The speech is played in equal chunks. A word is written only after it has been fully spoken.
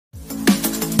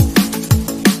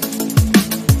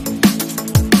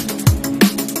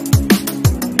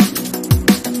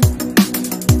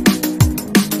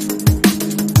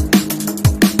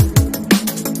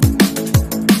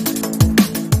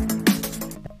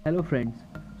Hello friends,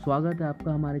 स्वागत है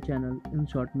आपका हमारे चैनल इन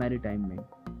शॉर्ट मैरीटाइम में।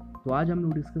 तो आज हम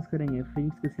लोग डिस्कस करेंगे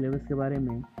फिजिक्स के सिलेबस के बारे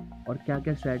में और क्या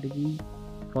क्या स्ट्रैटेजी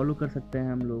फॉलो कर सकते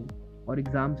हैं हम लोग और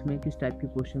एग्ज़ाम्स में किस टाइप के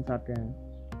क्वेश्चंस आते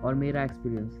हैं और मेरा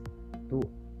एक्सपीरियंस। तो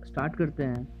स्टार्ट करते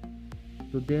हैं।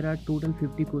 तो there are total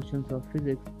 50 questions of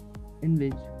physics in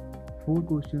which 4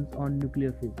 questions on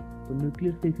nuclear physics. तो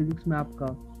न्यूक्लियर फिजिक्स में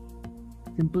आपका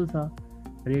सिंपल सा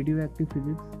रेडियो एक्टिव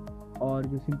फिजिक्स और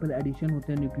जो सिंपल एडिशन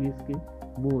होते हैं न्यूक्लियस के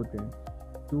वो होते हैं,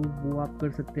 तो वो आप कर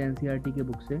सकते हैं एनसीईआरटी के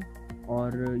बुक से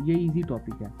और ये इजी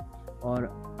टॉपिक है। और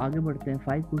आगे बढ़ते हैं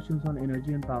 5 questions on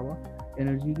energy and power.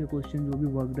 Energy के क्वेश्चन जो भी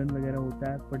वर्क डन वगैरह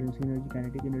होता है, पोटेंशियल एनर्जी,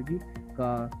 काइनेटिक एनर्जी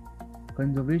का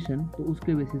कंजर्वेशन, तो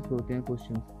उसके बेसिस पे होते हैं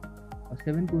क्वेश्चन। और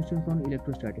 7 क्वेश्चंस ऑन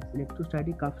इलेक्ट्रोस्टैटिक्स।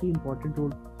 इलेक्ट्रोस्टैटिक काफ़ी इंपॉर्टेंट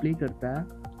रोल प्ले करता है।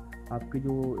 आपके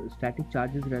जो स्टैटिक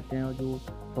चार्जेस रहते हैं और जो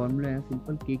फॉर्मूले हैं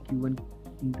सिंपल K(Q1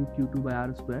 ×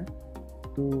 Q2/r²,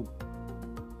 तो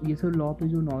ये सब लॉ पे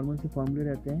जो नॉर्मल से फॉर्मूले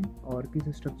रहते हैं और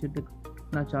किस स्ट्रक्चर पे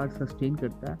कितना चार्ज सस्टेन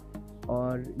करता है,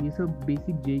 और ये सब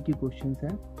बेसिक जे के क्वेश्चंस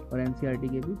हैं और एनसीईआरटी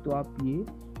के भी, तो आप ये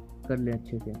कर लें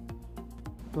अच्छे से।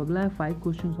 तो अगला है 5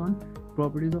 questions on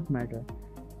properties of matter.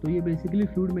 तो ये बेसिकली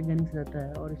फ्लूइड मैकेनिक्स रहता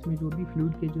है और इसमें जो भी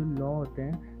फ्लूइड के जो लॉ होते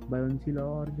हैं, बायोन्सी लॉ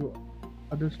और जो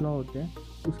अदर्स लॉ होते हैं,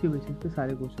 उसके बेसिस पे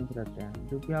सारे क्वेश्चंस रहते हैं,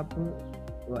 जो कि आप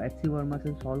HC वर्मा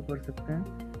से सॉल्व कर सकते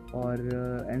हैं और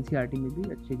एनसीईआरटी में भी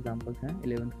अच्छे एग्जांपल्स हैं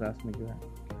 11th क्लास में जो है,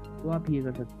 तो आप ये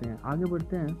कर सकते हैं। आगे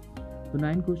बढ़ते हैं। तो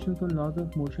 9 questions on laws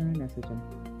of motion and SHM.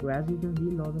 तो as you can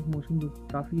see laws of motion जो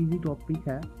काफ़ी इजी टॉपिक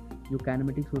है, जो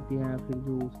काइनेमेटिक्स होती हैं, फिर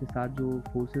जो उसके साथ जो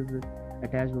फोर्सेज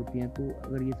अटैच होती हैं, तो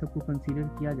अगर ये सब को कंसीडर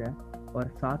किया जाए और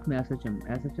साथ में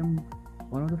SHM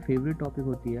one of the favourite topic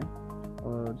होती है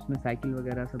और उसमें साइकिल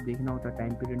वगैरह सब देखना होता है,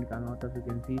 टाइम पीरियड निकालना होता है,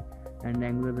 फ्रीक्वेंसी एंड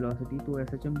एंगुलर वेलोसिटी, तो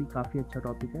एसएचएम भी काफ़ी अच्छा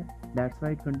टॉपिक है। That's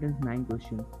why it contains 9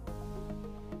 question.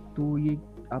 तो ये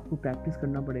आपको प्रैक्टिस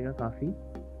करना पड़ेगा काफ़ी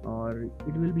और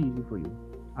it will be easy for you.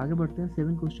 आगे बढ़ते हैं।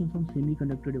 7 question from semi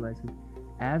conductor devices.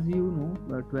 As you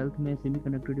know 12th में सेमी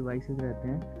कंडक्टर डिवाइसेज रहते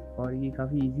हैं और ये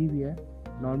काफ़ी ईजी भी है।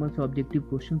 नॉर्मल से ऑब्जेक्टिव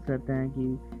क्वेश्चन रहते हैं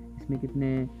कि इसमें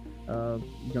कितने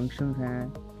जंक्शंस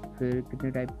हैं, फिर कितने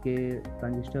टाइप के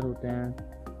ट्रांजिस्टर होते हैं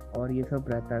और ये सब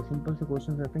रहता है। सिंपल से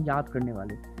क्वेश्चन रहते हैं याद करने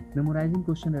वाले, मेमोराइजिंग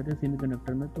क्वेश्चन रहते हैं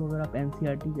सेमीकंडक्टर में। तो अगर आप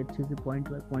एनसीईआरटी के अच्छे से पॉइंट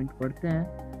बाय पॉइंट पढ़ते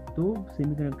हैं तो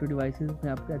सेमीकंडक्टर डिवाइसेस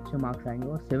में आपके अच्छे मार्क्स आएंगे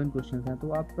और 7 क्वेश्चन हैं, तो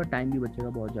आपका टाइम भी बचेगा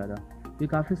बहुत ज़्यादा। ये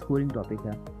काफ़ी स्कोरिंग टॉपिक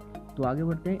है। तो आगे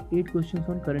बढ़ते हैं। 8 क्वेश्चन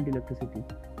ऑन करंट इलेक्ट्रिसिटी।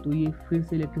 तो ये फिर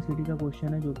से इलेक्ट्रिसिटी का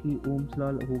क्वेश्चन है, जो कि ओम्स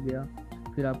लॉ हो गया,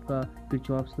 फिर आपका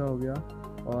किरचॉफ्स लॉ हो गया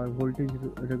और वोल्टेज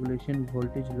रेगुलेशन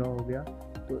वोल्टेज लॉ हो गया।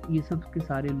 तो ये सब के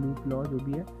सारे लूप लॉ जो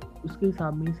भी है उसके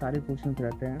हिसाब में ये सारे क्वेश्चन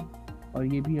रहते हैं और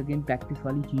ये भी अगेन प्रैक्टिस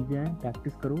वाली चीज़ें हैं।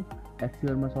 प्रैक्टिस करो, HC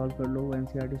वर्मा सॉल्व कर लो,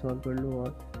 एनसीईआरटी सॉल्व कर लो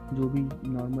और जो भी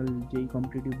नॉर्मल जेई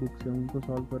कॉम्पिटिटिव बुक्स हैं उनको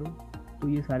सॉल्व करो, तो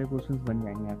ये सारे क्वेश्चन बन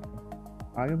जाएंगे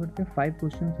आपके। आगे बढ़ते हैं। 5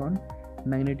 question on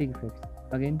magnetic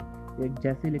effects. Again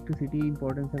जैसे इलेक्ट्रिसिटी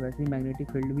इंपॉर्टेंस है वैसे ही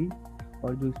मैग्नेटिक फील्ड भी,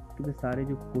 और जो इसके सारे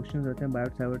जो क्वेश्चन रहते हैं,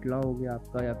 बायोट-सावर्ट लॉ हो गया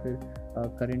आपका या फिर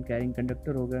करंट कैरिंग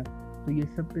कंडक्टर हो गया, तो ये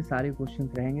सब पे सारे क्वेश्चन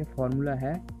रहेंगे। फार्मूला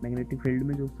है मैग्नेटिक फील्ड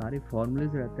में, जो सारे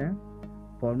फार्मूलेज रहते हैं,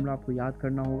 फार्मूला आपको याद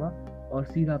करना होगा और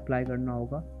सीधा अप्लाई करना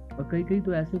होगा। और कई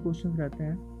तो ऐसे क्वेश्चन रहते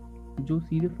हैं जो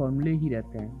सीधे फार्मूले ही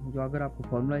रहते हैं, जो अगर आपको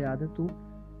फार्मूला याद है तो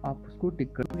आप उसको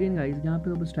टिक कर। अगेन गाइस, यहाँ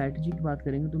पे अब स्ट्रैटेजी की बात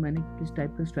करेंगे तो मैंने किस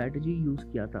टाइप का स्ट्रैटेजी यूज़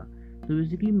किया था। तो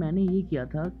बेसिकली मैंने ये किया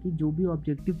था कि जो भी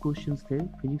ऑब्जेक्टिव क्वेश्चंस थे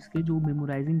फिजिक्स के, जो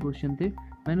मेमोराइजिंग क्वेश्चन थे,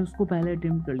 मैंने उसको पहले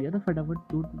अटेम्प्ट कर लिया था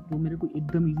फटाफट। जो मेरे को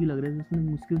एकदम इजी लग रहा है, जिसमें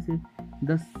मुश्किल से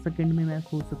 10 सेकंड में मैं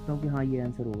सोच सकता हूँ कि हाँ ये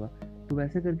आंसर होगा, तो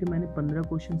वैसे करके मैंने 15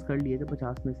 क्वेश्चंस कर लिए थे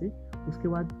 50 में से। उसके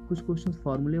बाद कुछ क्वेश्चंस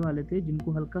फार्मूले वाले थे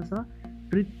जिनको हल्का सा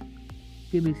ट्रिक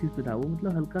के बेसिस पे था, वो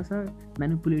मतलब हल्का सा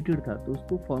मैनिपुलेटेड था, तो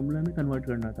उसको फार्मूला में कन्वर्ट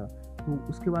करना था। तो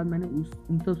उसके बाद मैंने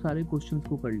उन सब सारे क्वेश्चंस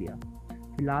को कर लिया।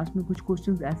 फिर लास्ट में कुछ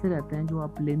क्वेश्चंस ऐसे रहते हैं जो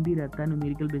आप लेंदी रहता है,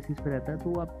 न्यूमेरिकल बेसिस पे रहता है,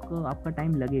 तो आपका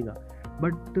टाइम लगेगा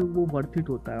बट वो वर्थ इट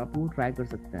होता है, आप वो ट्राई कर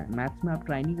सकते हैं। मैथ्स में आप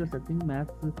ट्राई नहीं कर सकते,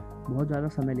 मैथ्स बहुत ज़्यादा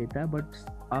समय लेता है, बट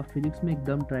आप फिजिक्स में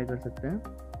एकदम ट्राई कर सकते हैं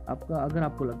आपका, अगर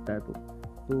आपको लगता है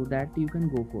तो that you can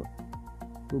go for.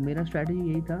 तो मेरा स्ट्रैटेजी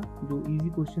यही था, जो इजी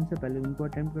क्वेश्चन है पहले उनको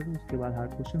अटेम्प्ट करो, उसके बाद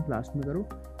हार्ड क्वेश्चन लास्ट में करो,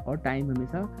 और टाइम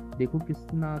हमेशा देखो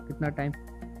कितना टाइम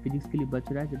फिजिक्स के लिए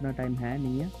बच रहा है, कितना टाइम है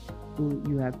नहीं है, तो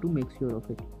you have to make sure of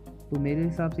it. तो मेरे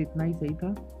हिसाब से इतना ही सही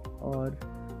था। और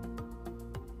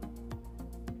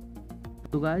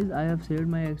तो guys, I have shared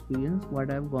my experience what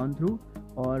I have gone through,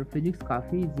 और फिजिक्स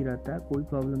काफ़ी इजी रहता है, कोई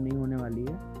प्रॉब्लम नहीं होने वाली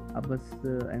है। अब बस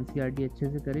एनसीईआरटी अच्छे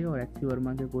से करें और HC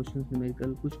वर्मा के क्वेश्चंस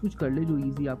न्यूमेरिकल कुछ कर ले जो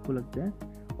इजी आपको लगते हैं,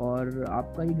 और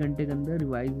आपका ही घंटे के अंदर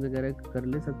रिवाइज वगैरह कर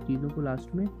ले सब चीज़ों को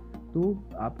लास्ट में, तो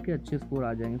आपके अच्छे स्कोर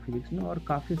आ जाएंगे फिजिक्स में, और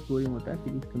काफ़ी स्कोरिंग होता है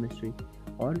फिजिक्स, केमिस्ट्री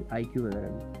और IQ वगैरह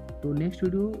भी। तो नेक्स्ट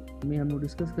वीडियो में हम लोग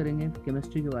डिस्कस करेंगे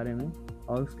केमिस्ट्री के बारे में,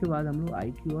 और उसके बाद हम लोग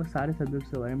IQ और सारे सब्जेक्ट्स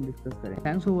के बारे में डिस्कस करेंगे।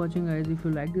 Thanks for watching guys. If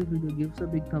you like this video, give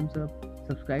a big thumbs up,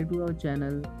 subscribe to our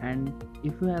channel, and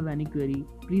if you have any query,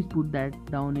 please put that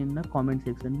down in the comment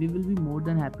section. We will be more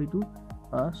than happy to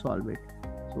solve it.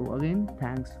 So again,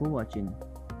 thanks for watching.